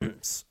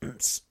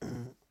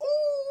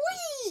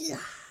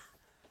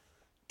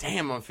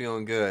Damn, I'm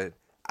feeling good.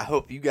 I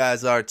hope you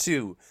guys are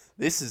too.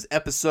 This is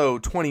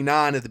episode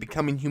 29 of the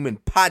Becoming Human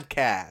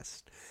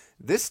podcast.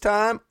 This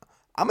time,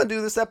 I'm going to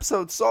do this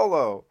episode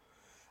solo.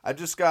 I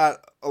just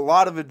got a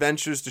lot of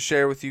adventures to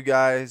share with you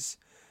guys,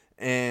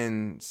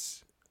 and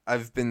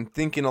I've been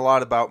thinking a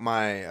lot about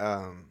my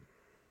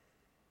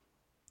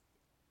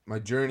my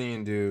journey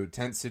into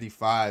Tent City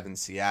 5 in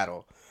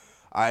Seattle.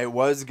 I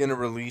was going to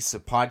release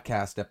a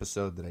podcast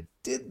episode that I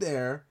did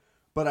there,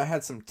 but I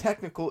had some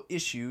technical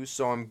issues,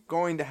 so I'm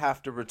going to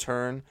have to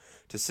return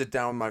to sit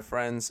down with my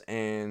friends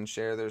and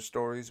share their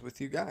stories with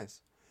you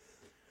guys.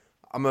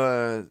 I'm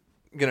going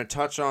to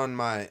touch on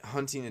my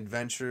hunting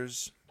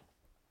adventures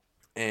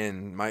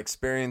and my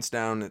experience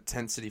down at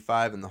Tent City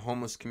 5 in the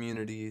homeless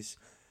communities.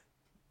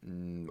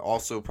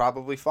 Also,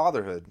 probably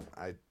fatherhood.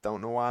 I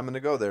don't know why I'm going to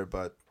go there,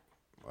 but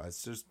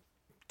let's just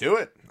do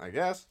it, I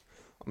guess.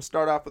 I'm going to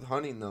start off with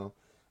hunting, though.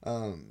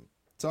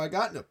 So I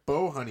got into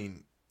bow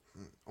hunting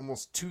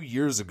almost 2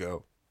 years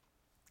ago,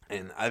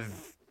 and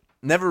I've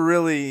never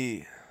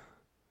really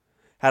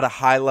had a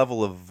high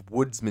level of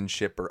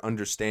woodsmanship or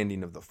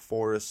understanding of the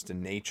forest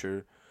and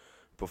nature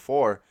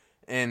before,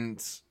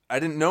 and I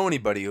didn't know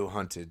anybody who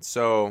hunted,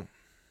 so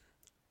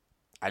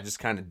I just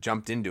kind of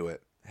jumped into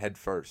it head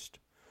first.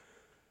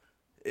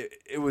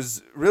 It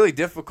was really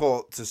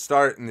difficult to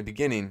start in the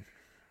beginning,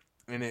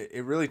 and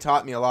it really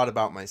taught me a lot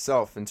about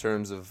myself in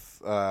terms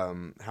of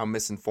how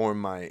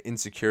misinformed my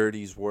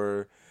insecurities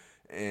were,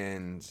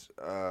 and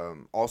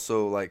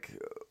also like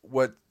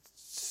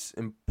what's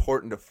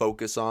important to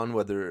focus on,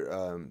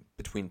 whether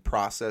between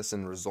process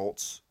and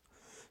results.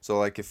 So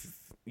like if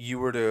you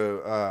were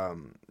to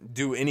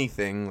do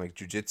anything like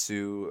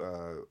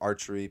jiu-jitsu,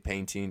 archery,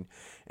 painting,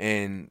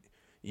 and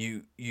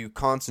you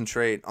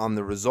concentrate on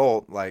the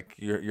result, like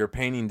your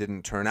painting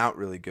didn't turn out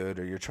really good,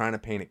 or you're trying to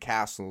paint a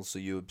castle, so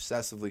you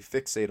obsessively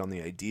fixate on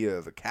the idea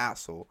of a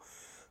castle,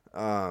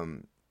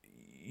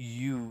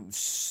 you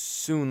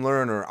soon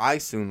learn, or I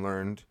soon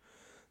learned,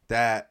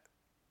 that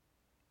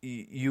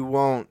you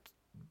won't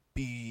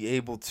be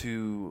able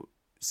to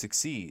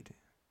succeed.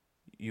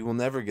 You will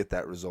never get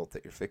that result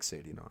that you're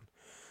fixating on.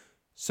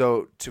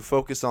 So to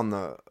focus on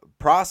the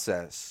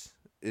process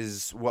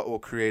is what will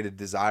create a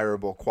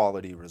desirable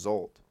quality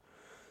result.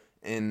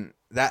 And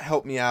that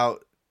helped me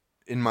out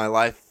in my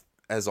life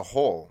as a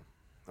whole.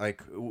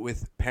 Like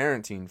with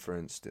parenting, for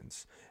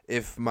instance.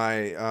 If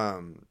my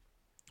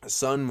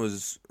son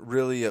was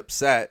really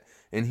upset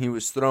and he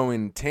was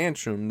throwing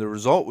tantrum, the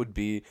result would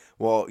be,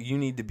 well, you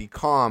need to be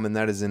calm, and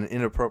that is an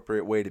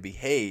inappropriate way to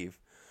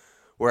behave.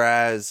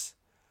 Whereas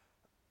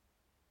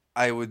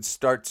I would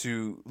start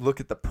to look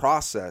at the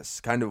process,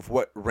 kind of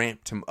what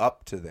ramped him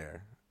up to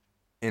there,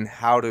 and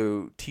how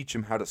to teach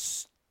him how to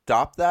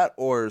stop that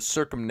or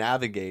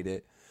circumnavigate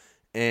it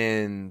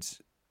and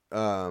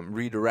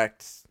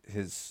redirect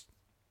his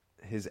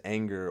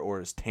anger or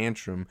his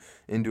tantrum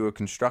into a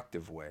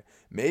constructive way.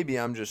 Maybe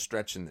I'm just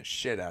stretching the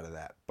shit out of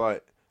that,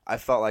 but I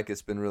felt like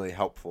it's been really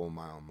helpful in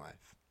my own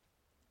life.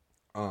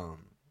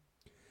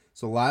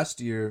 So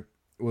last year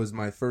was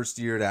my first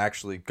year to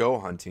actually go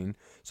hunting.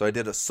 So I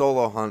did a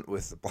solo hunt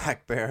with the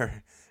black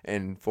bear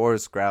and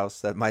forest grouse.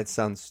 That might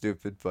sound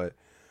stupid, but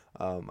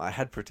I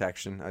had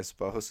protection, I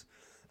suppose.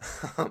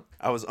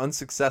 I was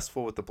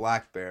unsuccessful with the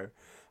black bear.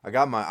 I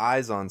got my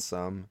eyes on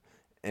some,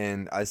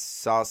 and I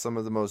saw some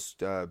of the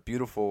most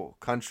beautiful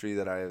country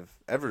that I have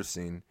ever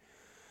seen.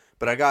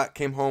 But I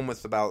came home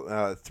with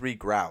about 3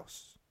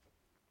 grouse.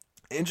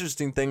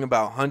 Interesting thing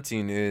about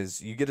hunting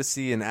is you get to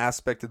see an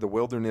aspect of the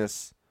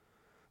wilderness,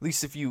 at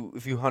least if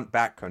you hunt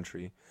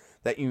backcountry,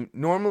 that you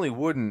normally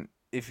wouldn't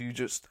if you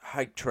just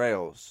hike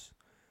trails,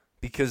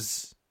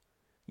 because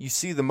you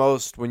see the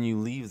most when you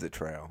leave the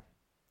trail,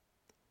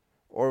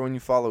 or when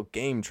you follow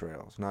game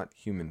trails, not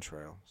human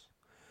trails,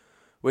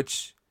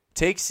 which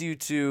takes you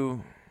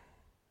to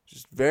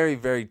just very,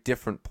 very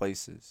different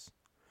places.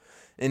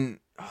 And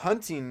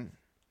hunting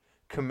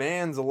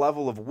commands a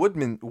level of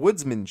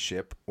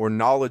woodsmanship or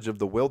knowledge of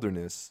the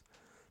wilderness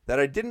that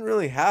I didn't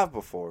really have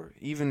before,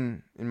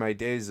 even in my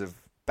days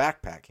of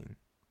backpacking.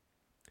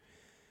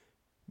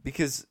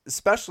 Because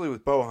especially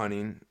with bow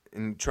hunting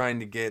and trying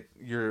to get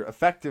your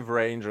effective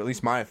range, or at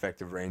least my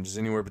effective range, is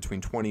anywhere between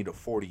 20 to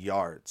 40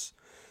 yards.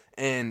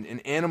 And an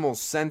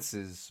animal's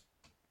senses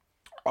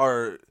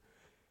are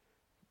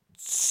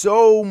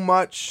so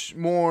much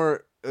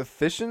more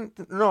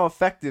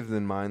effective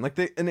than mine. Like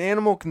an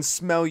animal can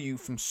smell you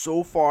from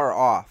so far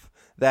off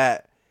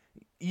that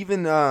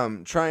even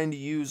trying to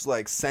use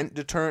like scent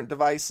deterrent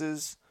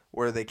devices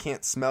where they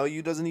can't smell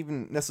you doesn't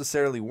even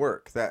necessarily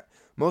work. That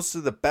most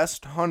of the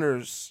best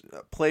hunters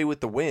play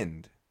with the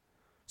wind,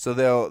 so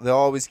they'll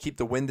always keep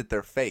the wind at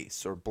their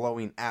face or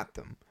blowing at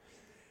them.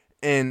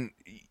 And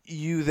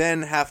you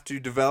then have to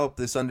develop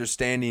this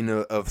understanding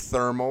of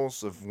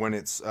thermals, of when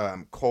it's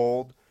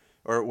cold,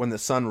 or when the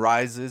sun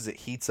rises, it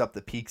heats up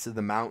the peaks of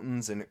the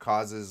mountains and it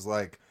causes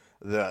like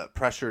the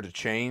pressure to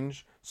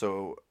change.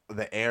 So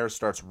the air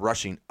starts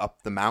rushing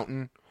up the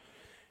mountain,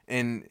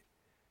 and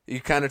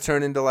you kind of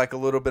turn into like a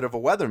little bit of a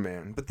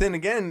weatherman. But then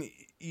again,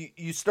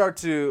 you start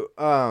to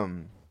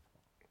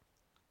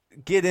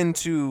get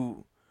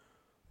into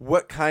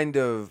what kind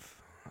of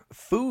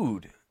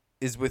food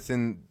is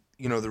within,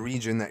 the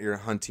region that you're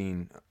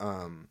hunting,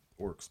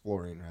 or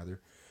exploring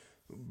rather.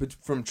 But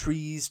from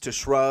trees to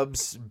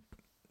shrubs,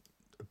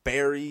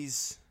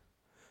 berries,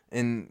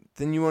 and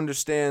then you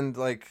understand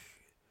like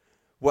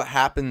what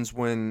happens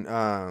when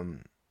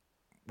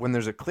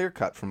there's a clear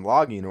cut from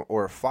logging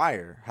or a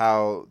fire,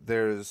 how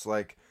there's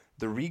like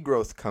the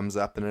regrowth comes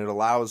up and it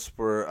allows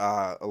for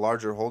a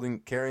larger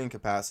carrying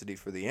capacity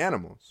for the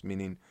animals,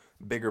 meaning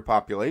bigger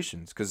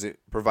populations, because it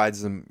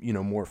provides them,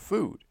 more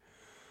food.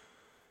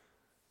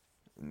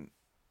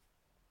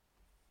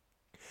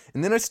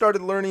 And then I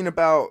started learning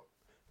about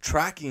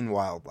tracking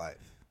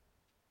wildlife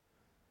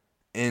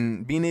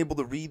and being able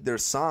to read their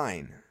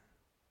sign.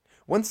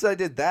 Once I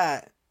did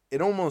that,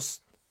 it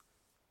almost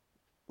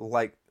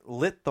like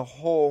lit the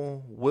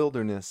whole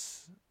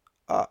wilderness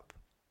up.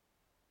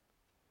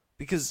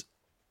 Because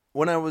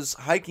when I was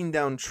hiking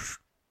down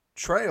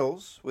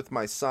trails with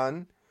my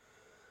son,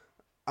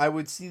 I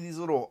would see these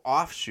little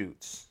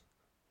offshoots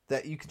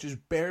that you could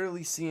just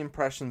barely see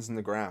impressions in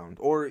the ground,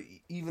 or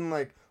even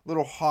like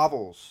little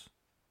hovels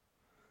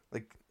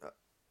like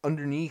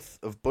underneath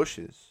of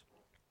bushes.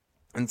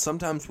 And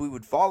sometimes we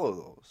would follow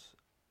those.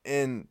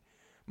 And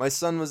my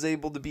son was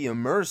able to be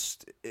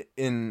immersed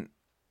in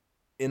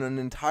an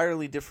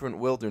entirely different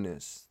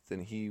wilderness than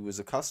he was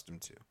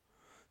accustomed to.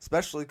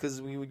 Especially because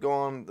we would go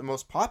on the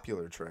most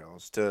popular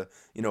trails to,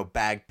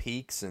 bag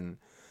peaks and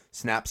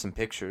snap some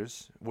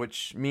pictures,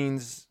 which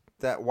means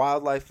that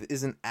wildlife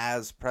isn't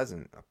as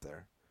present up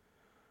there.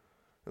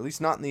 At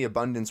least not in the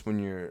abundance when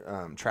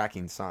you're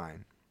tracking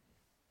sign.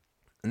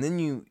 And then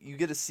you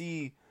get to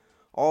see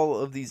all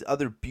of these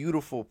other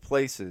beautiful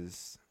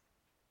places.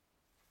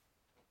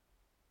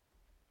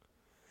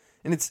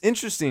 And it's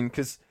interesting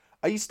because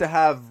I used to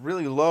have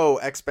really low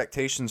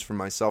expectations for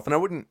myself, and I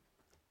wouldn't,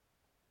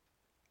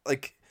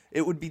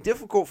 it would be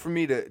difficult for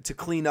me to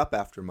clean up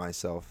after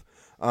myself,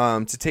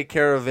 to take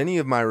care of any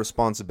of my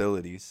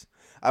responsibilities.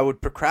 I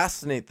would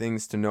procrastinate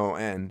things to no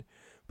end,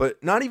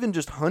 but not even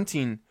just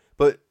hunting,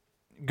 but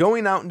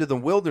going out into the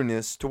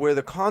wilderness to where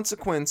the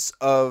consequence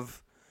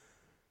of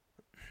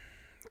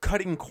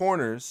cutting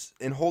corners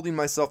and holding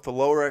myself to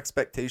lower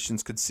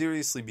expectations could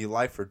seriously be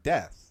life or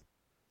death.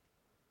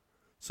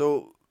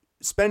 So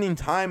spending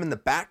time in the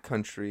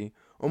backcountry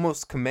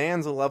almost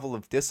commands a level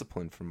of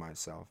discipline for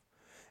myself.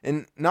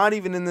 And not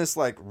even in this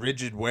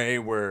rigid way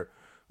where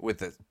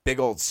with a big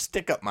old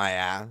stick up my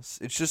ass.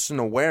 It's just an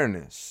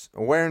awareness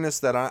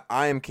that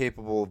I am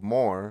capable of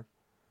more.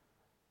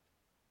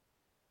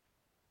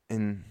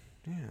 And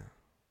yeah,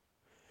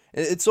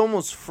 it's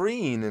almost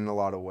freeing in a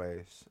lot of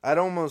ways. I'd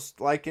almost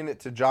liken it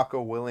to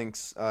Jocko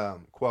Willink's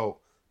quote,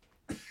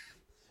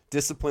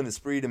 "Discipline is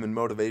freedom and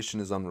motivation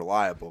is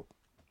unreliable."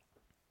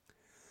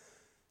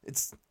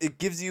 It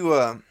gives you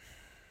a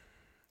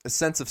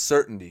sense of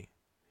certainty,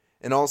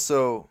 and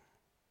also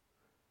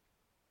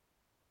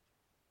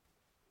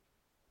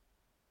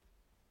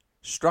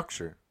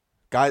structure,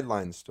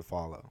 guidelines to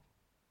follow.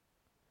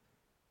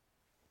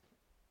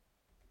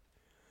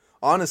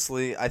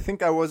 Honestly, I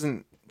think I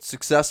wasn't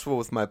successful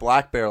with my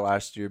black bear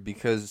last year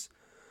because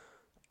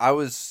I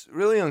was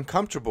really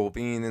uncomfortable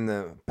being in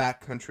the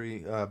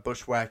backcountry,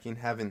 bushwhacking,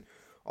 having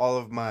all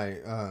of my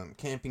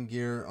camping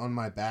gear on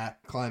my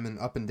back, climbing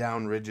up and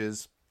down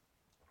ridges,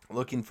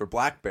 looking for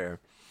black bear.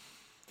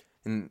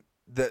 And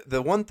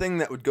the one thing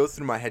that would go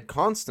through my head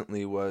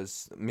constantly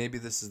was, maybe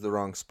this is the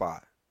wrong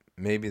spot.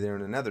 Maybe they're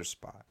in another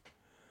spot.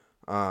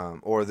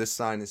 Or this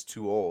sign is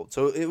too old.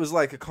 So it was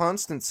like a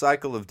constant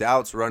cycle of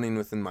doubts running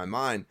within my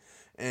mind.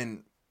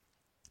 And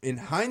in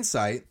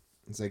hindsight,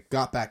 as I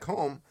got back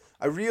home,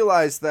 I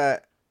realized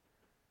that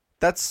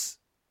that's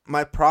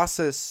my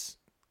process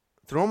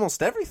through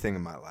almost everything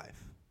in my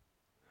life.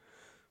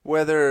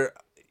 Whether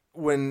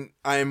when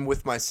I'm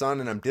with my son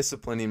and I'm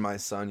disciplining my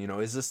son,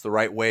 is this the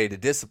right way to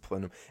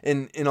discipline him?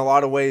 And in a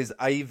lot of ways,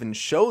 I even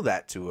show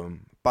that to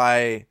him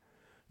by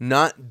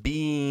not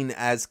being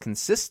as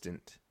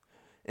consistent.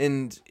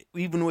 And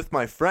even with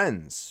my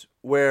friends,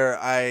 where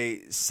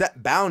I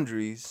set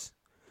boundaries,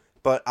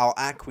 but I'll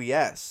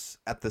acquiesce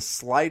at the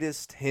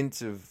slightest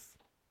hint of,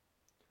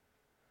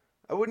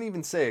 I wouldn't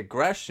even say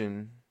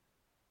aggression,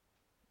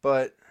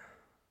 but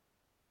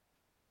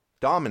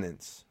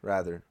dominance,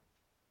 rather.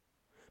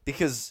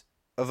 Because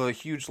of a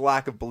huge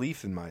lack of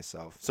belief in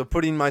myself. So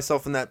putting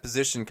myself in that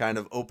position kind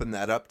of opened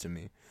that up to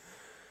me.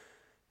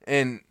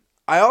 And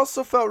I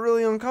also felt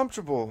really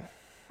uncomfortable.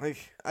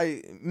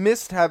 I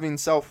missed having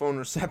cell phone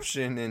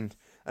reception and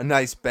a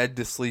nice bed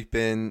to sleep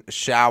in, a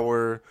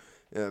shower,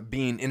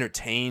 being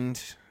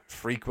entertained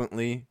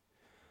frequently.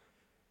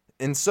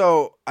 And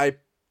so I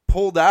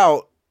pulled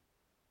out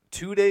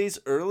 2 days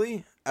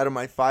early out of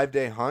my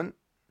 5-day hunt,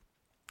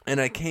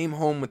 and I came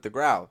home with the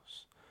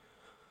grouse.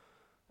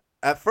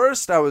 At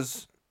first, I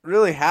was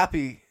really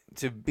happy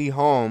to be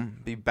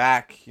home, be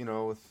back,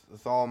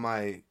 with all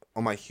my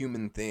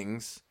human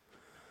things.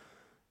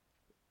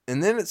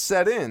 And then it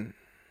set in.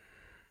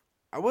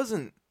 I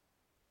wasn't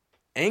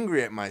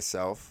angry at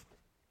myself,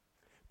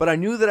 but I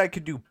knew that I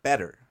could do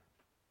better.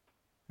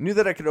 knew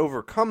that I could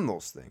overcome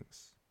those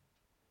things.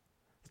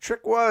 The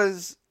trick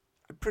was,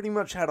 I pretty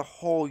much had a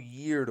whole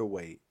year to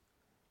wait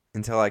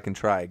until I can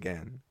try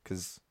again.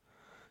 Because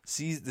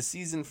the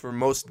season for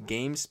most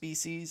game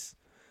species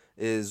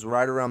is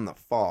right around the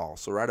fall,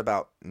 so right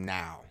about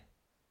now.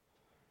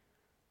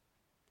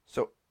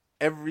 So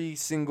every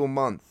single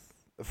month,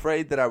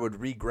 afraid that I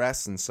would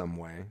regress in some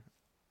way,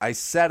 I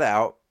set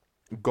out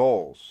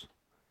goals,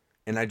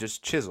 and I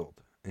just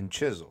chiseled and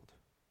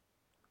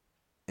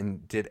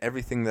did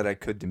everything that I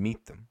could to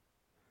meet them.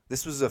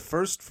 This was a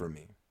first for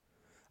me.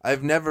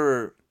 I've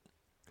never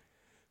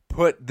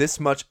put this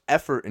much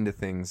effort into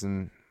things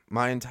in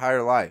my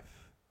entire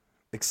life,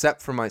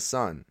 except for my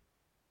son.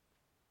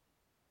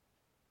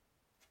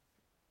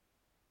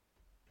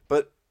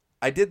 But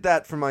I did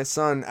that for my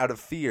son out of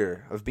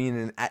fear of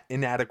being an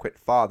inadequate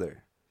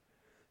father.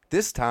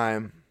 This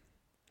time,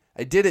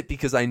 I did it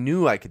because I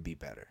knew I could be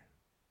better.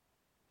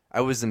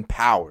 I was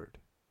empowered.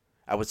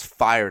 I was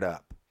fired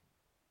up.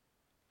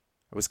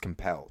 I was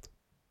compelled.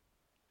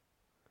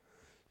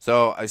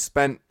 So I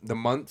spent the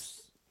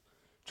months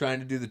trying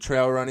to do the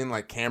trail running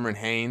like Cameron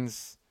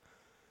Hanes,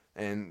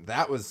 and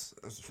that was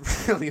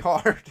really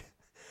hard.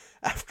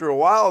 After a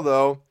while,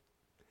 though,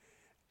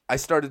 I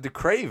started to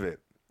crave it,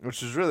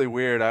 which is really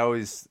weird. I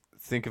always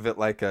think of it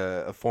like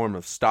a form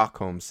of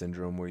Stockholm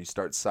Syndrome, where you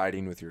start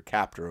siding with your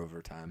captor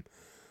over time.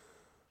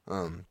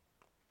 But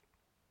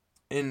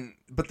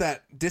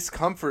that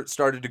discomfort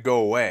started to go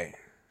away.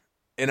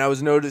 And I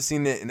was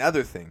noticing it in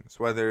other things,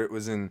 whether it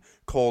was in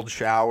cold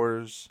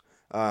showers,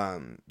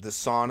 the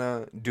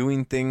sauna,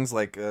 doing things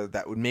like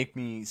that would make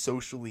me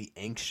socially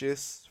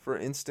anxious, for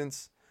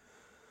instance.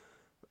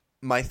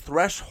 My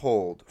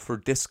threshold for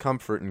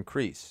discomfort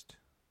increased.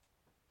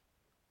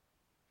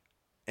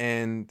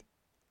 And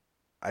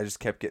I just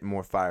kept getting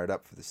more fired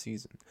up for the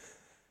season.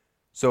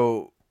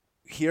 So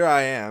here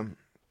I am.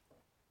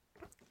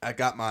 I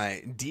got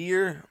my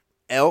deer,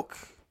 elk,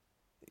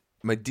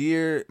 my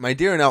deer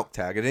and elk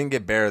tag. I didn't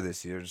get bear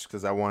this year just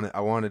because I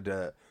wanted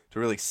to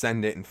really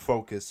send it and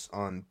focus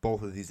on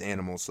both of these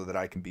animals so that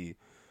I can be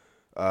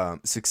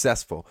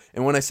successful.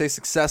 And when I say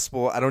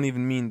successful, I don't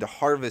even mean to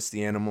harvest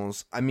the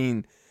animals. I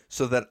mean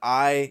so that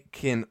I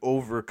can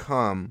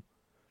overcome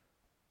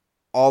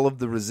all of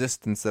the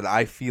resistance that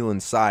I feel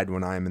inside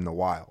when I'm in the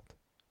wild,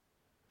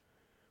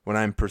 when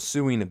I'm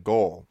pursuing a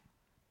goal.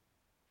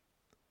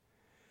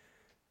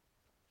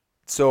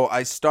 So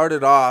I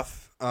started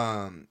off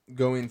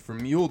going for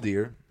mule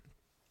deer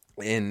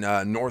in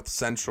north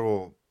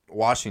central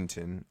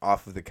Washington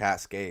off of the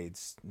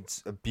Cascades.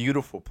 It's a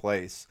beautiful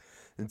place.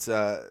 It's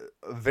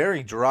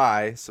very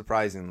dry,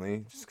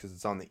 surprisingly, just because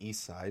it's on the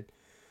east side.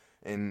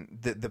 And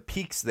the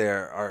peaks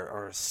there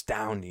are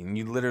astounding.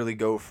 You literally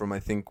go from, I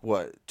think,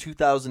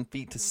 2,000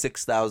 feet to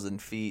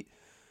 6,000 feet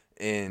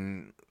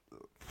in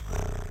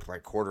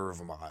like quarter of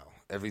a mile.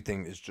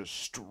 Everything is just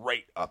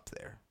straight up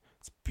there.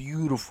 It's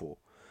beautiful.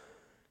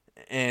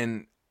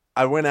 And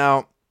I went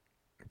out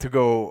to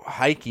go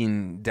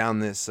hiking down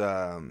this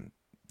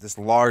this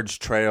large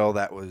trail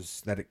that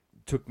it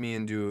took me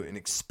into an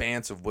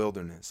expanse of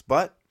wilderness.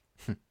 But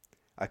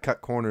I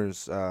cut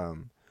corners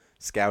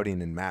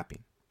scouting and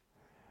mapping.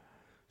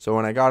 So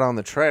when I got on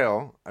the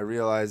trail, I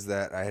realized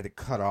that I had to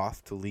cut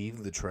off to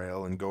leave the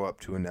trail and go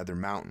up to another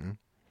mountain.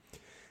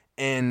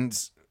 And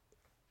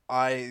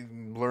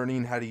I'm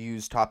learning how to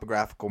use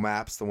topographical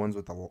maps, the ones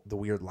with the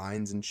weird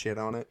lines and shit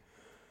on it.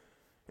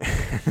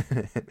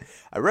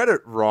 I read it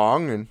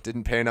wrong and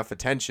didn't pay enough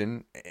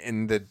attention,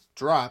 and the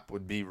drop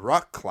would be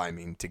rock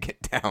climbing to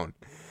get down.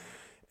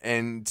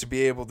 And to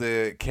be able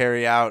to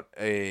carry out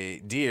a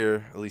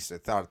deer, at least I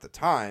thought at the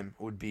time,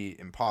 would be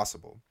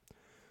impossible.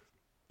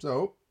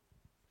 So,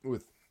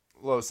 with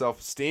low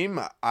self-esteem,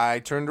 I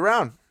turned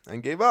around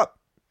and gave up.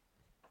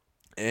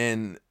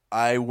 And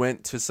I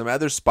went to some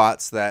other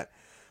spots that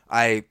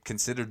I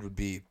considered would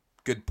be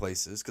good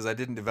places, because I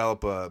didn't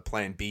develop a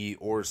plan B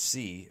or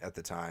C at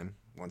the time.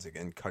 Once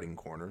again, cutting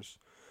corners.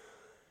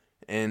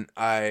 And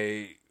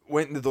I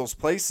went into those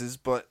places,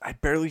 but I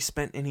barely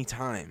spent any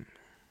time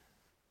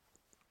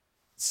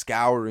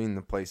scouring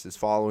the places,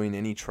 following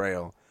any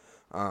trail.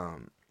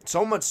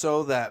 So much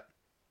so that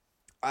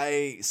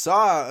I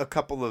saw a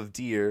couple of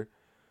deer,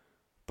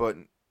 but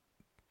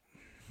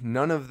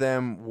none of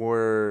them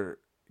were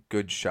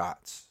good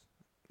shots.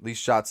 At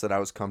least shots that I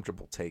was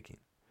comfortable taking.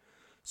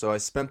 So I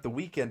spent the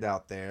weekend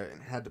out there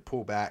and had to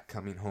pull back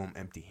coming home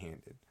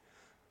empty-handed.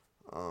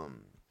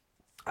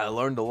 I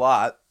learned a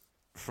lot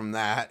from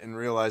that and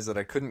realized that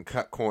I couldn't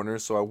cut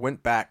corners, so I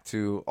went back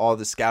to all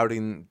the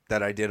scouting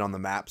that I did on the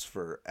maps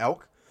for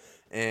elk,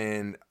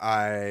 and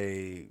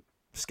I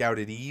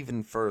scouted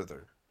even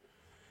further.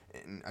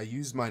 And I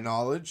used my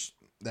knowledge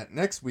that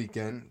next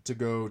weekend to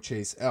go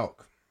chase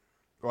elk.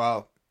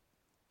 Well,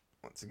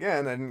 once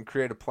again, I didn't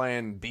create a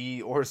plan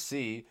B or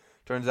C.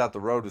 Turns out the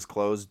road was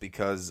closed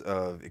because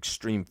of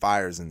extreme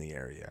fires in the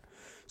area.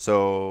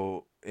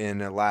 So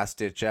in a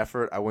last-ditch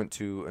effort, I went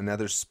to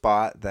another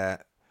spot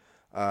that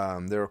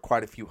there were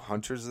quite a few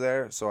hunters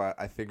there. So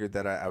I figured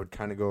that I would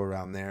kind of go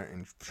around there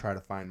and try to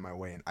find my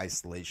way in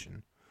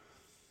isolation.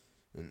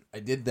 And I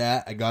did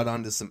that. I got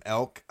onto some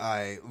elk.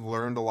 I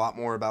learned a lot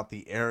more about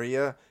the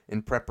area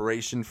in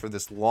preparation for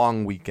this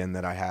long weekend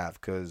that I have,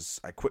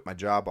 because I quit my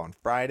job on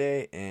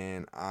Friday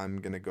and I'm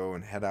going to go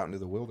and head out into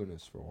the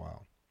wilderness for a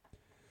while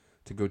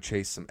to go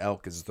chase some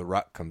elk as the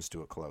rut comes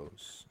to a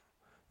close.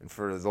 And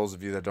for those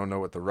of you that don't know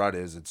what the rut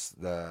is, it's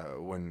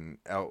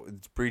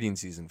it's breeding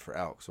season for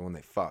elk. So when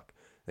they fuck,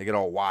 they get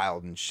all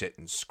wild and shit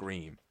and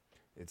scream.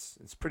 It's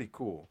pretty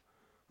cool.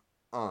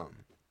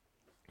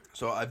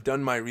 So I've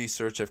done my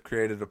research. I've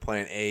created a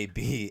plan A,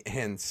 B,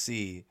 and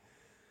C.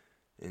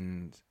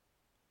 And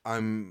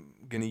I'm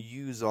going to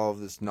use all of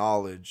this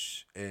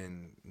knowledge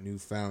and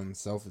newfound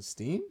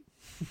self-esteem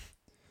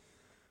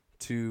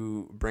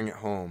to bring it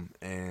home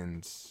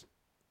and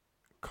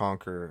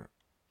conquer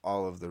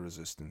all of the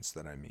resistance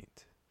that I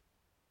meet.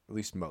 At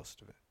least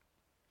most of it.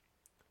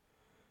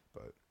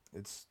 But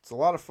it's a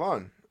lot of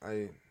fun.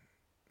 I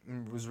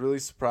was really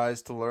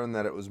surprised to learn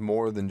that it was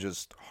more than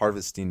just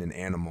harvesting an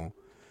animal.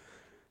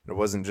 It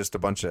wasn't just a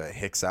bunch of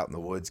hicks out in the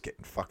woods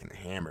getting fucking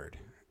hammered.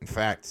 In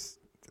fact,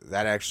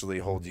 that actually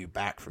holds you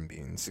back from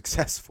being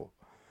successful.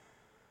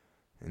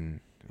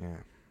 And yeah.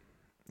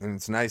 And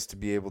it's nice to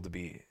be able to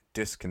be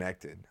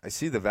disconnected. I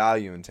see the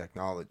value in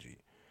technology,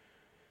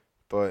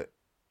 but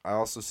I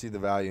also see the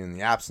value in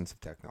the absence of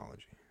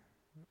technology.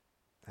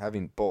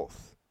 Having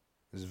both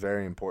is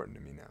very important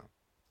to me now.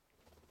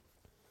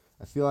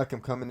 I feel like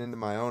I'm coming into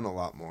my own a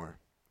lot more,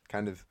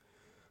 kind of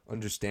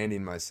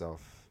understanding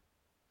myself.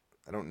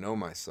 I don't know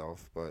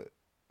myself, but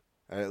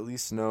I at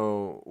least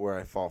know where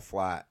I fall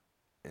flat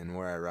and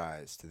where I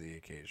rise to the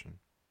occasion.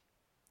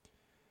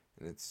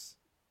 And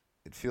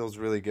it feels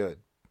really good.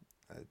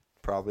 I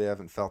probably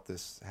haven't felt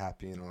this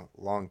happy in a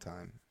long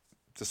time,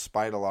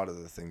 despite a lot of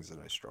the things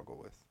that I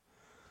struggle with.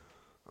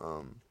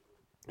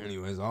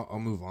 Anyways, I'll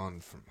move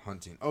on from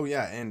hunting. Oh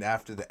yeah, and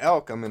after the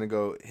elk, I'm gonna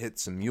go hit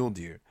some mule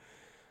deer,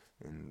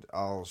 and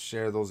I'll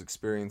share those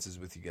experiences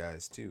with you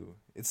guys too.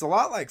 It's a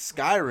lot like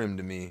Skyrim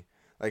to me.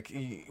 Like,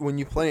 when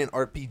you play an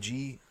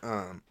RPG,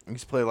 I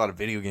used to play a lot of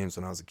video games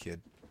when I was a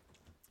kid.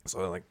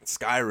 So, like,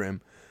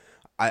 Skyrim,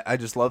 I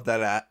just love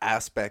that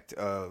aspect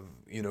of,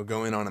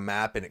 going on a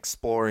map and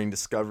exploring,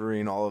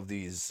 discovering all of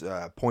these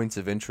points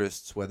of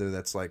interest, whether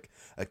that's, like,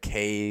 a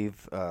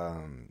cave,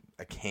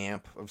 a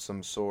camp of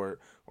some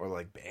sort, or,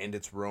 like,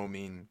 bandits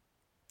roaming.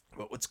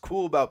 But what's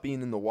cool about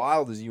being in the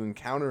wild is you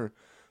encounter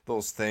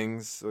those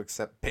things,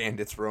 except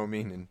bandits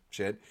roaming and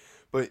shit.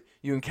 But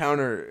you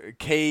encounter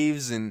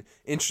caves and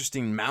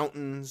interesting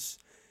mountains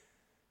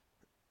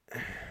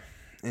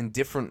and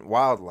different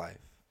wildlife.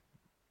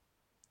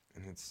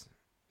 And it's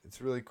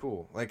really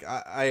cool. Like,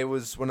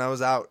 when I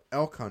was out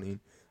elk hunting,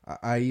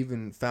 I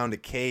even found a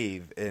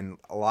cave, and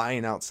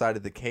lying outside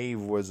of the cave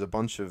was a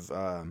bunch of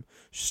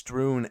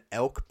strewn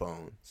elk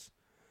bones.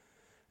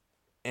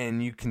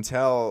 And you can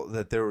tell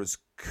that there was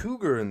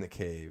cougar in the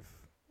cave.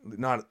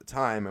 Not at the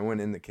time. I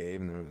went in the cave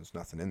and there was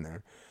nothing in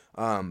there.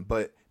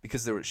 But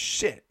because there was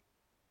shit,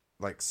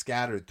 like,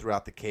 scattered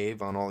throughout the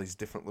cave on all these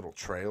different little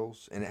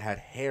trails, and it had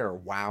hair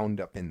wound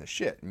up in the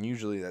shit. And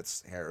usually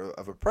that's hair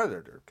of a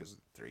predator, because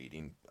they're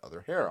eating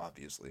other hair,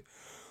 obviously.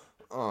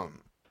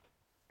 And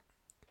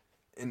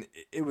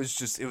it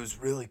was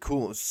really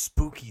cool. It was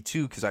spooky,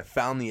 too, because I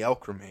found the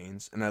elk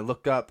remains, and I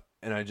look up,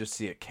 and I just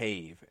see a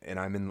cave, and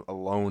I'm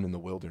alone in the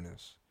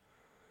wilderness.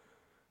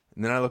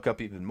 And then I look up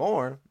even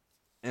more,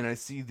 and I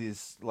see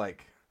this,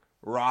 like,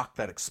 rock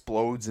that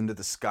explodes into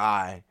the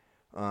sky,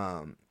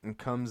 and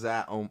comes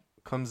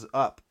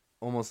up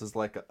almost as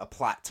like a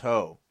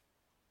plateau.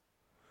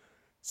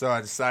 So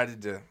I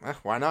decided to,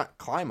 why not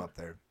climb up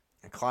there?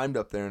 I climbed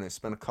up there, and I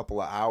spent a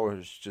couple of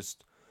hours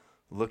just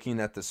looking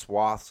at the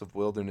swaths of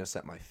wilderness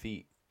at my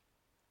feet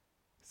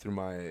through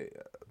my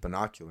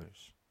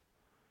binoculars.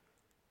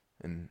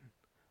 And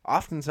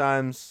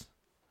oftentimes,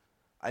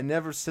 I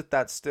never sit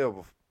that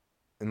still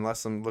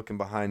unless I'm looking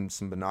behind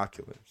some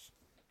binoculars.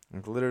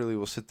 Like, literally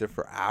will sit there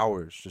for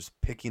hours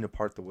just picking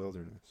apart the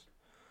wilderness.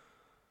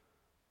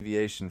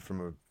 Deviation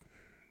from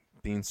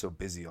being so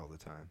busy all the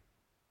time.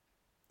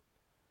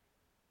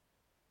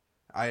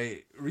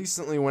 I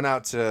recently went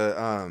out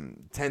to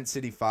Tent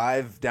City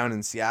 5 down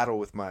in Seattle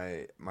with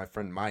my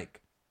friend Mike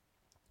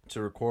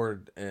to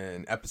record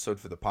an episode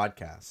for the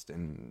podcast.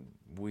 And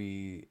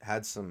we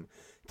had some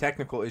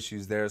technical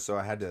issues there, so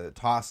I had to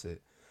toss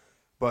it.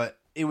 But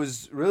it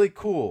was really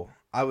cool.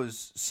 I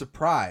was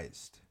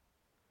surprised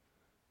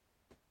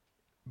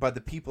by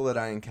the people that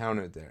I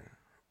encountered there.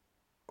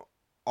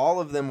 All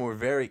of them were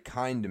very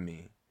kind to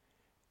me,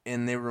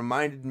 and they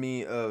reminded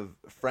me of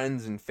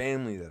friends and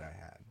family that I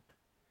had.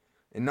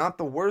 And not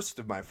the worst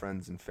of my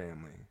friends and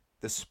family,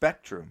 the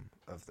spectrum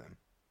of them.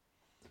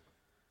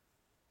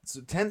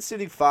 So Tent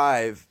City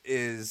 5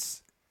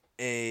 is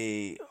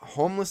a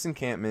homeless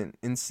encampment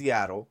in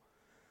Seattle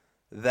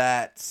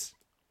that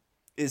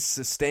is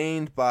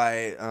sustained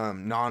by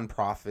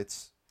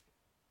nonprofits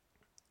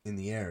in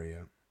the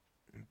area.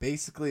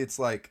 Basically, it's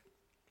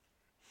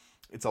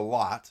a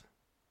lot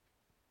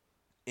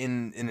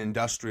in an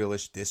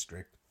industrialish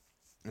district,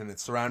 and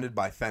it's surrounded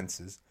by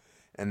fences,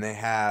 and they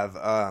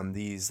have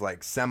these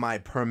like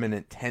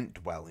semi-permanent tent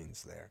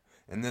dwellings there,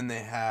 and then they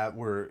have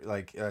where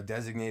like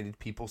designated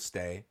people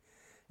stay,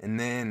 and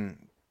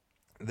then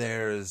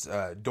there's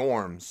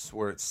dorms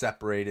where it's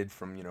separated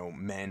from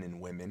men and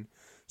women,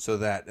 so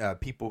that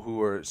people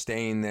who are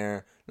staying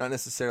there not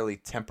necessarily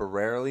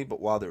temporarily, but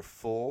while they're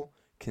full,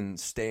 can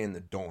stay in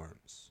the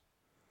dorms.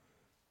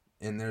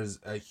 And there's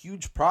a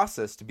huge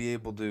process to be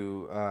able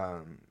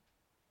to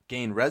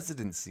gain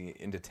residency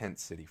into Tent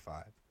City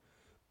 5.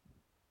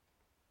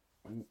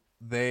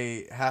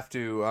 They have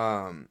to,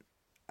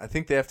 I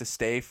think they have to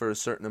stay for a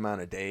certain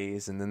amount of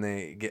days, and then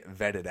they get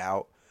vetted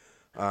out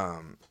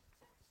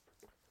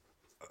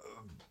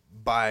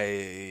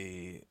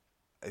by,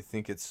 I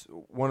think it's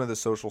one of the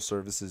social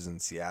services in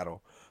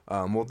Seattle.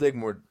 We'll dig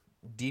more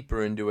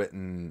deeper into it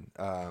in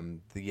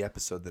the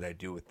episode that I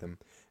do with them,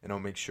 and I'll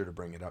make sure to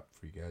bring it up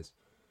for you guys.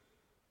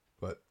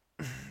 But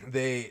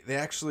they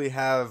actually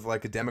have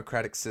like a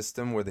democratic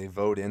system where they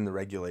vote in the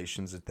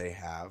regulations that they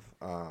have,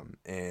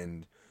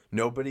 and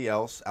nobody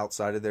else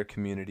outside of their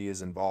community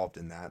is involved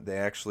in that. They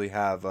actually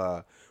have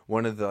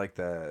one of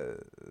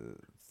the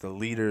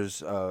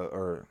leaders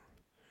or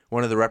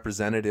one of the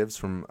representatives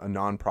from a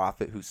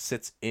nonprofit who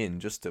sits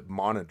in just to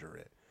monitor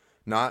it,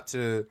 not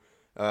to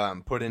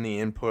put any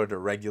input or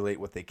regulate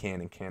what they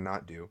can and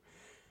cannot do.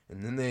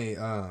 And then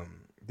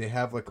they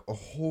have like a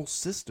whole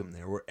system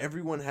there where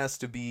everyone has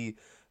to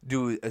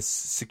do a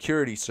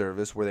security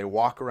service where they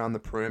walk around the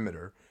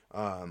perimeter,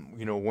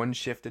 one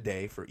shift a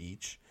day for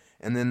each.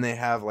 And then they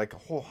have like a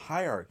whole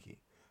hierarchy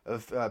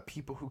of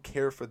people who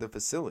care for the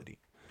facility.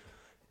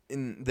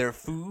 In their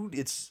food,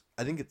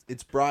 I think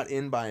it's brought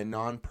in by a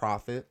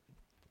nonprofit,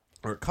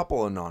 or a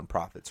couple of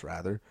nonprofits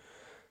rather.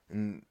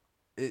 And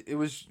it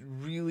was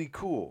really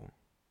cool.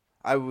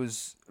 I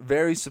was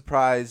very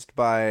surprised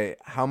by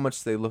how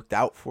much they looked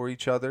out for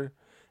each other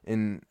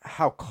and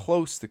how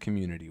close the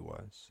community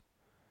was.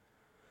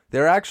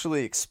 They're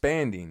actually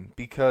expanding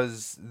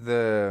because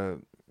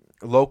the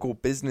local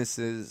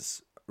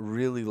businesses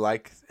really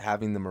like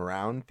having them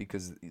around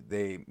because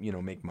they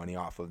make money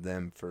off of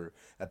them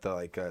at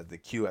the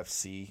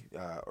QFC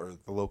or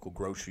the local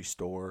grocery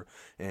store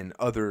and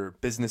other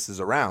businesses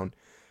around.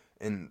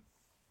 And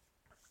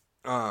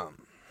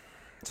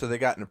so they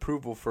got an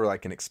approval for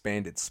like an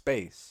expanded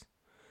space.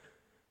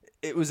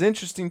 It was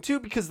interesting too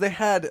because they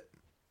had,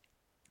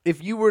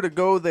 if you were to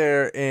go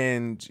there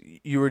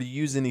and you were to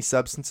use any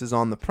substances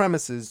on the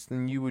premises,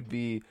 then you would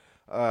be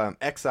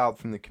exiled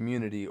from the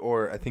community,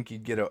 or I think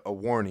you'd get a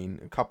warning,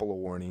 a couple of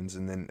warnings,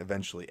 and then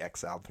eventually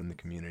exiled from the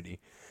community.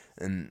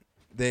 And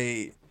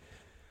they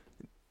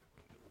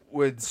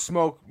would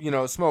smoke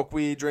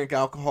weed, drink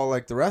alcohol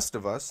like the rest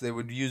of us. They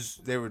would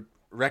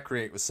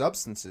recreate with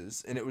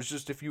substances, and it was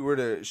just if you were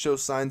to show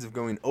signs of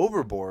going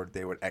overboard,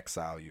 they would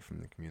exile you from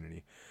the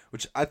community,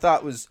 which I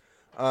thought was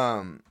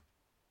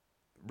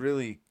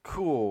really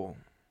cool.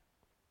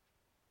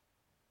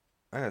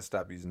 I gotta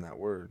stop using that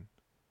word.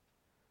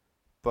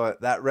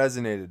 But that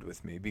resonated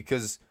with me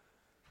because,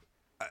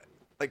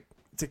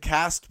 to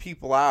cast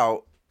people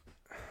out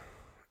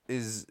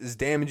is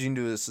damaging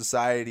to a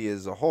society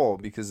as a whole,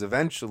 because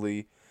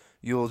eventually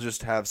you'll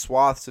just have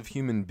swaths of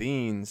human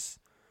beings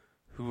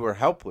who are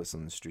helpless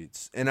on the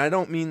streets. And I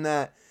don't mean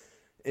that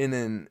in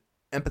an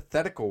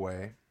empathetical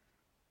way,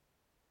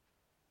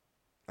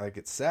 like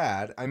it's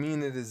sad. I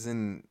mean it is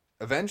in,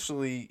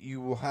 eventually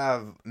you will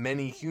have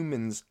many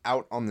humans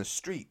out on the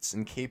streets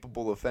and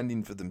capable of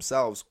fending for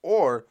themselves,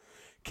 or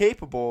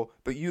capable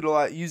but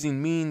using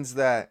means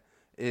that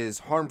is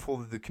harmful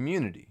to the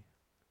community.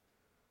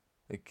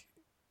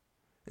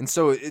 And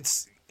so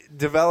it's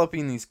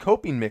developing these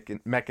coping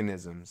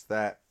mechanisms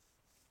that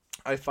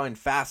I find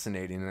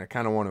fascinating, and I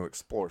kind of want to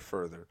explore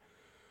further.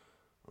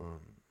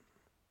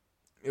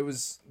 There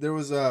was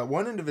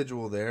one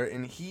individual there,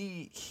 and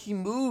he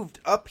moved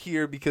up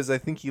here because I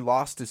think he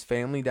lost his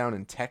family down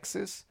in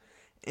Texas,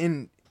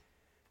 and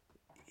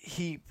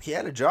he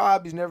had a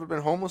job. He's never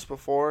been homeless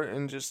before,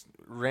 and just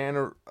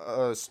ran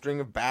a string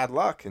of bad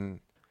luck, and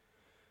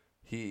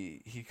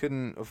he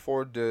couldn't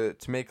afford to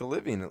make a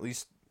living, at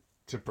least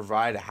to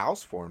provide a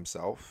house for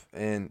himself.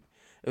 And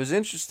it was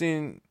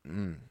interesting.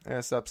 I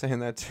gotta stop saying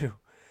that too.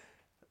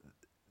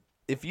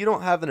 If you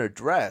don't have an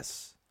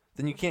address,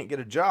 then you can't get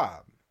a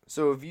job.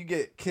 So if you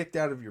get kicked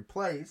out of your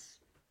place,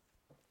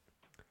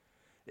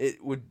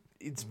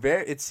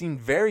 it seemed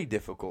very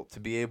difficult to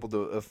be able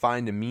to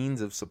find a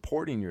means of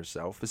supporting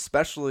yourself,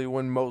 especially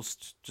when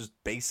most just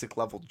basic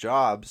level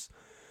jobs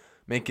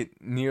make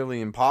it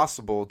nearly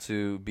impossible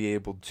to be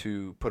able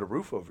to put a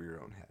roof over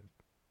your own head.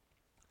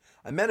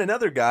 I met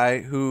another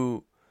guy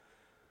who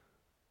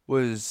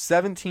was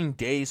 17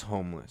 days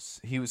homeless.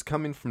 He was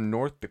coming from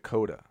North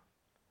Dakota,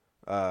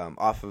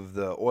 off of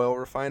the oil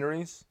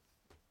refineries,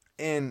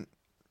 and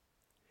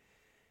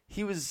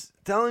he was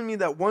telling me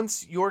that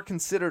once you're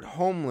considered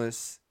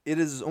homeless, it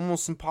is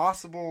almost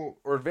impossible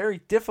or very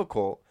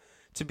difficult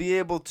to be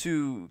able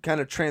to kind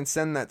of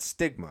transcend that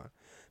stigma.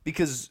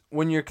 Because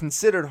when you're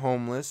considered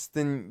homeless,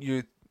 then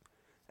you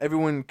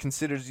everyone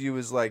considers you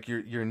as like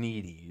you're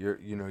needy.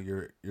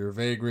 You're a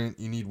vagrant.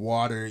 You need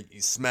water.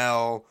 You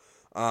smell.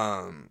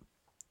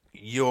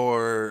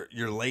 You're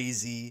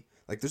lazy.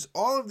 Like there's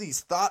all of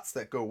these thoughts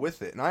that go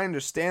with it, and I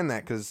understand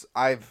that because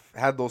I've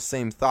had those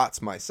same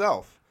thoughts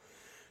myself.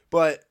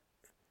 But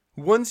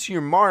once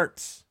you're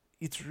marked,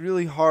 it's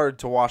really hard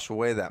to wash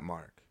away that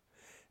mark.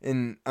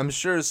 And I'm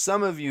sure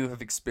some of you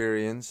have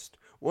experienced,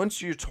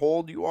 once you're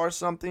told you are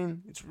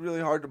something, it's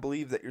really hard to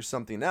believe that you're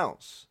something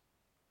else.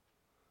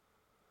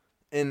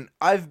 And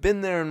I've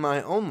been there in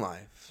my own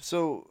life.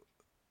 So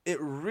it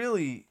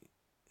really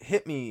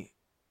hit me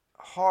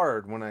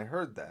hard when I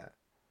heard that.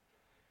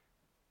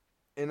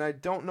 And I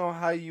don't know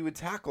how you would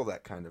tackle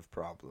that kind of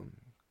problem.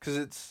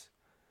 Because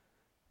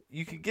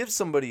you could give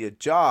somebody a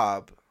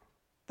job,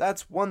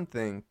 that's one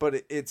thing,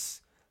 but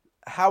it's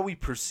how we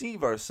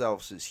perceive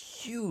ourselves is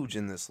huge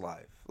in this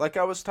life. Like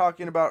I was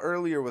talking about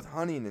earlier with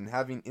hunting and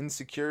having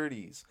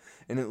insecurities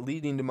and it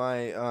leading to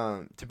my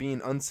to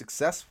being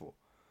unsuccessful.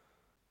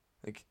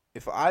 Like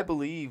if I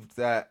believed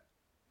that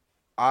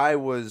I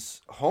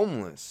was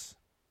homeless,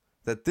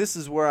 that this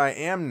is where I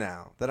am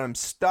now, that I'm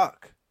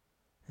stuck,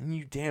 and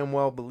you damn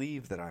well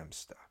believe that I'm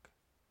stuck.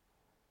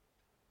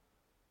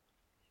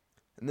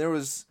 And there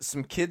was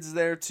some kids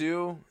there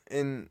too,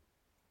 and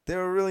they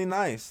were really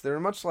nice. They were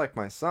much like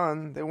my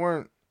son. They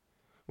weren't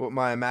what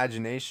my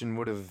imagination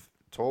would have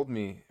told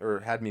me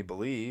or had me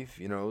believe,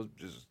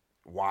 just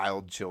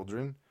wild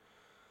children.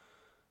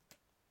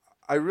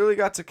 I really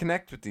got to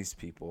connect with these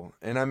people,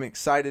 and I'm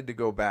excited to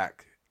go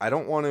back. I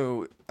don't want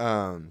to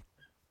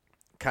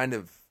kind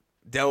of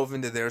delve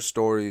into their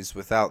stories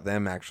without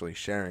them actually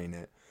sharing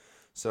it.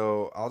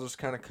 So I'll just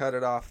kind of cut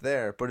it off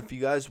there. But if you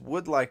guys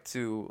would like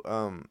to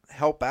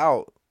help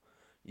out,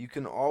 you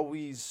can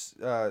always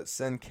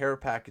send care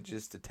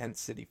packages to Tent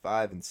City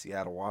 5 in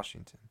Seattle,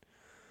 Washington.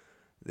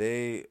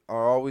 They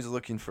are always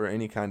looking for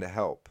any kind of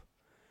help.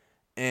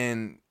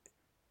 And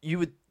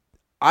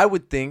I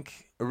would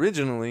think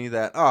originally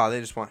that, they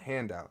just want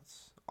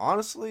handouts.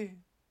 Honestly,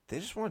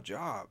 they just want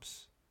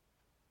jobs.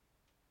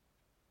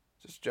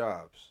 Just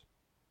jobs.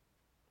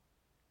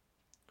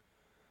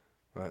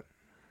 But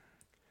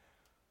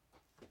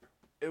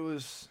it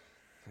was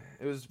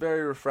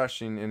very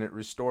refreshing, and it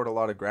restored a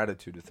lot of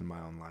gratitude within my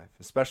own life,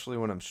 especially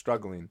when I'm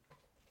struggling.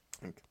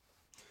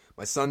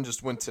 My son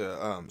just went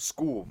to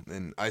school,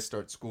 and I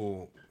start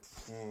school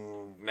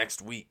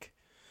next week.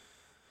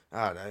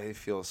 God, I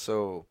feel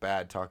so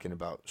bad talking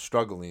about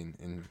struggling,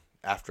 and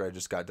after I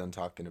just got done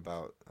talking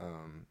about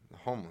the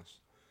homeless.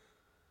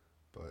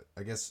 But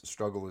I guess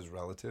struggle is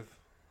relative.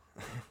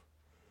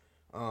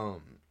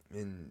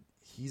 And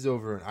he's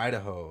over in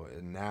Idaho,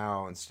 and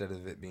now instead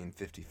of it being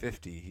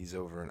 50-50, he's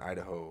over in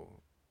Idaho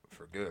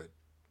for good,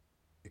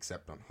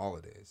 except on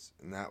holidays.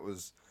 And that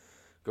was,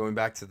 going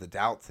back to the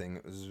doubt thing,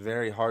 it was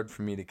very hard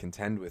for me to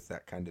contend with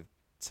that kind of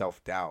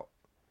self-doubt.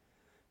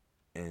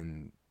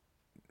 And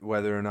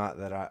whether or not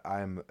that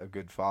I'm a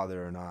good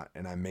father or not,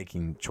 and I'm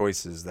making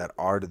choices that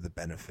are to the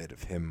benefit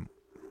of him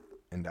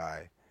and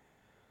I.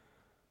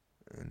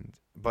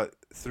 But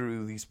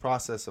through these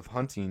process of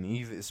hunting,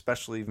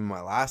 especially even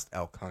my last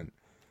elk hunt,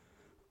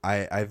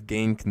 I've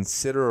gained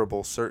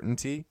considerable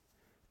certainty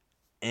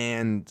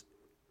and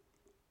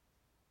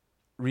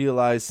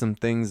realized some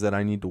things that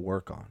I need to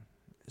work on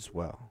as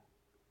well.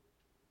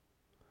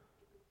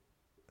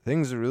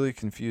 Things are really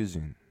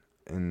confusing,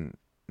 and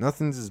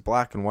nothing's as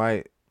black and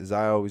white as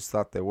I always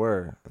thought they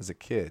were as a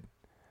kid.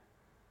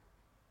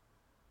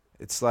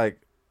 It's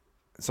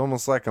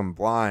almost like I'm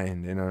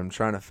blind and I'm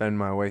trying to fend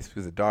my way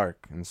through the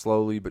dark, and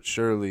slowly but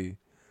surely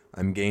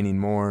I'm gaining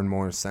more and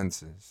more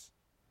senses,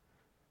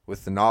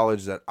 with the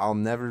knowledge that I'll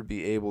never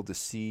be able to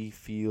see,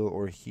 feel,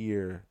 or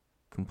hear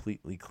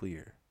completely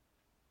clear.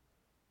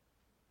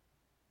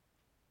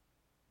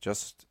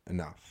 Just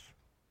enough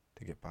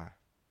to get by.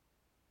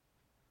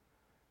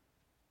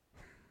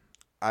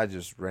 I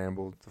just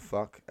rambled the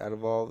fuck out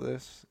of all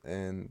this,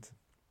 and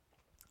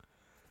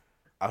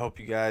I hope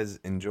you guys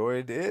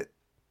enjoyed it.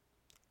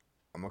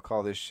 I'm gonna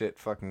call this shit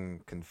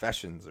fucking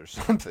confessions or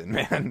something,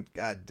 man.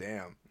 God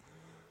damn.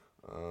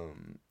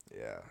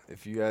 Yeah.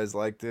 If you guys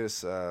like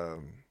this,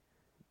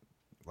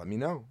 let me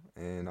know,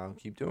 and I'll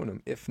keep doing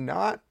them. If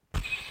not,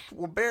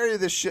 we'll bury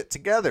this shit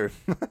together.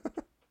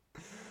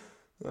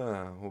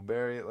 We'll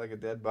bury it like a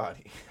dead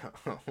body.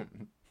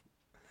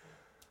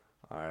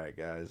 Alright,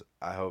 guys.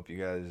 I hope you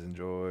guys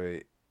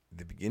enjoy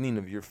the beginning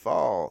of your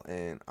fall,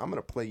 and I'm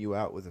going to play you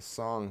out with a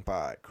song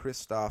by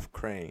Christoph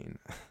Crane.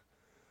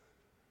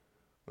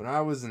 When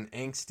I was an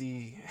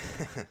angsty,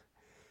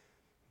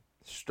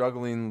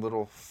 struggling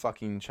little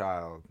fucking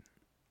child,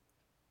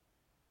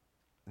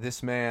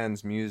 this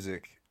man's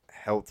music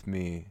helped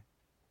me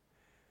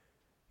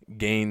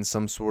gain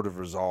some sort of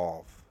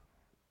resolve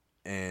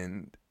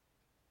and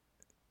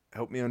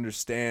helped me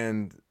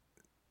understand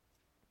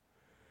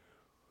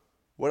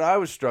what I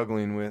was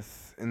struggling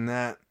with, and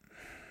that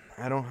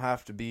I don't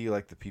have to be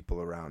like the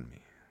people around me.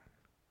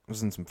 I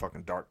was in some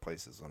fucking dark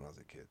places when I was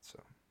a kid, so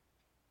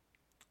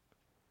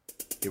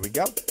here we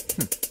go.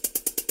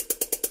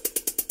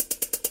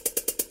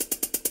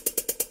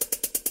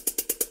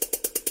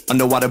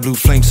 Underwater blue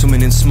flame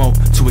swimming in smoke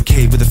to a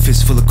cave with a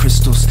fist full of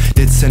crystals.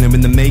 Dead center in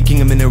the making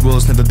of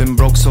minerals, never been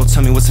broke, so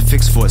tell me what's the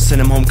fix for it.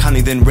 Send him home,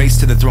 Connie, then race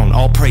to the throne.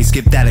 All praise,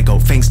 give that a go,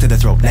 fangs to the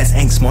throat. Less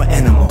angst, more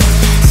animal.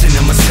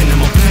 Cinema,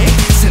 cinema, play.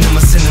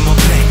 Cinema, cinema,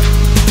 play.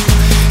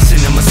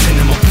 Cinema,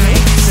 cinema, play.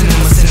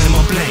 Cinema, cinema,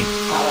 play.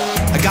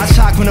 I got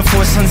shocked when a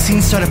force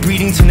unseen started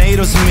breeding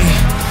tornadoes in me.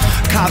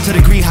 Copped a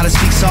degree how to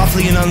speak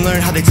softly and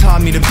unlearn how they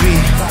taught me to be.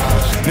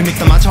 Mimic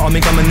the mantra, I'll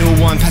make up a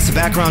new one. Pass the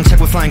background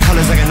check with flying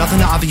colors. I got nothing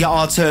to offer your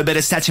altar.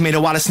 Better statue made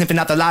of water, sniffing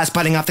out the lies,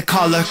 biting off the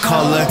color.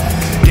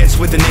 Gets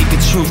with the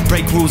naked truth,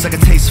 break rules like a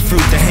taste of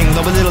fruit. They hang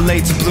low, a little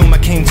late to bloom. I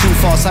came too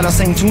far, side I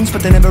sang tunes,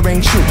 but they never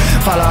rang true.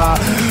 Follow,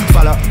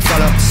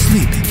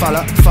 sleep.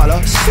 Follow,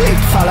 sleep.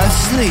 Follow,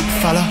 sleep.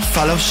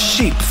 Follow,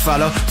 sheep.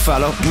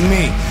 Follow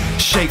me.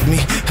 Shake me,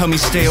 help me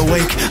stay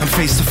awake. I'm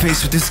face to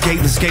face with this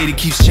gateless gate. It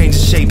keeps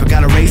changing shape. I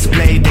got a razor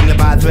blade, dangling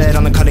by a thread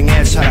on the cutting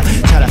edge. Try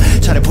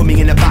to put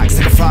me in a box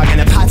like a frog in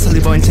a pot.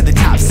 Slowly going to the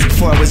top. Since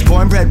before I was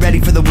born, bred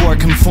ready for the war.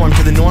 Conform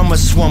to the norm,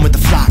 was swarm with the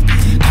flock.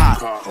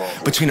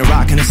 Caught between a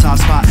rock and a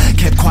soft spot.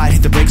 Kept quiet,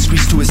 hit the brakes,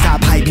 screeched to a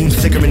stop. High beams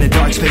flicker in the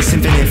dark space.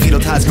 Infinite fetal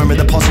ties,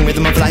 remember the pulsing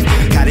rhythm of life.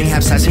 Guiding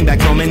half sizing back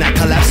moment, I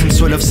collapse. Some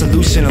sort of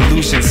solution,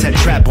 illusion. Set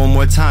trap one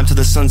more time till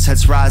the sun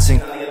sets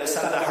rising.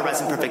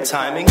 Perfect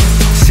timing.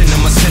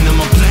 Cinema,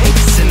 cinema, blank.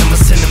 Cinema,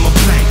 cinema,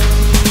 blank.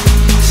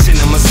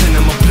 Cinema,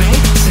 cinema, blank.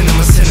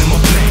 Cinema, cinema,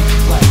 blank.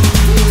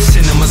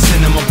 Cinema,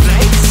 cinema,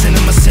 blank.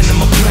 Cinema,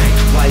 cinema,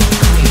 blank.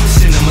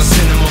 Cinema,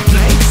 cinema,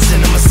 blank.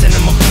 Cinema,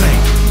 cinema,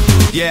 blank.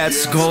 Yeah,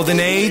 it's a golden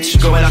age.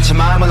 Going out your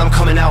mind while I'm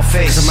coming out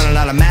face. I'm running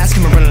out of mask,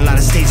 I'm running out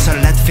of stage.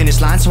 Started at the finish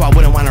line, so I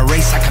wouldn't want to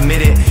race. I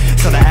committed.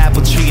 Saw the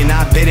apple tree and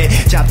I bit it.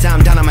 Dropped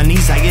down on my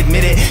knees, I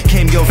admit it.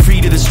 Came go free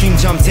to the stream,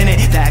 jumped in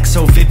it. The act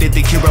so vivid,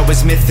 the hero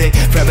is mythic.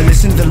 Forever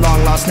listen to the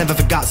long lost, never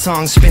forgot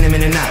songs. Spin him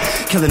in and out,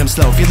 killing him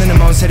slow. Feeling the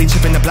moan, steady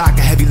tripping the block.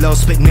 A heavy low,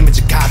 spitting image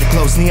of God that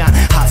glows neon.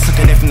 Hot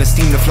sucking it from the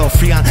steam to flow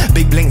free on.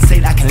 Big blink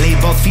state I can lay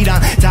both feet on.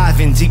 Dive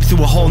in deep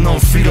through a hole, known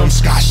freedom.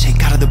 Sky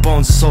shake out of the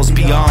bones, the soul's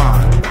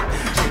beyond.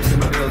 In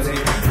my building,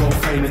 roll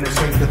frame in the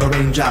strength of a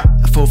raindrop.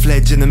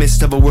 Full-fledged in the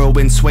midst of a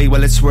whirlwind sway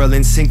while it's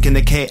swirling, sinking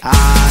the chaos.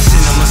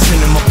 Cinema,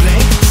 cinema,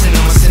 blank.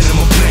 Cinema,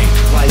 cinema, blank.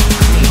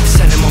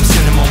 Cinema,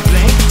 cinema,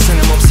 blank.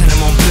 Cinema,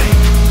 cinema,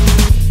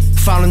 blank.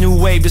 Found a new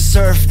wave to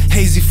surf.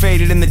 Hazy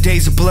faded in the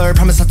days of blur.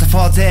 Promise not to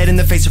fall dead in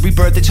the face of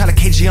rebirth. They try to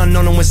cage the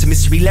unknown and whisper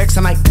mystery lyrics.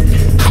 I might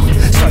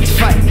start to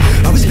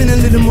fight. Always been a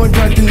little more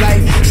dark than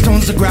light.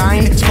 Stones to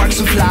grind, sparks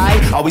to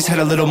fly. Always had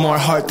a little more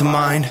heart than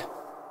mind.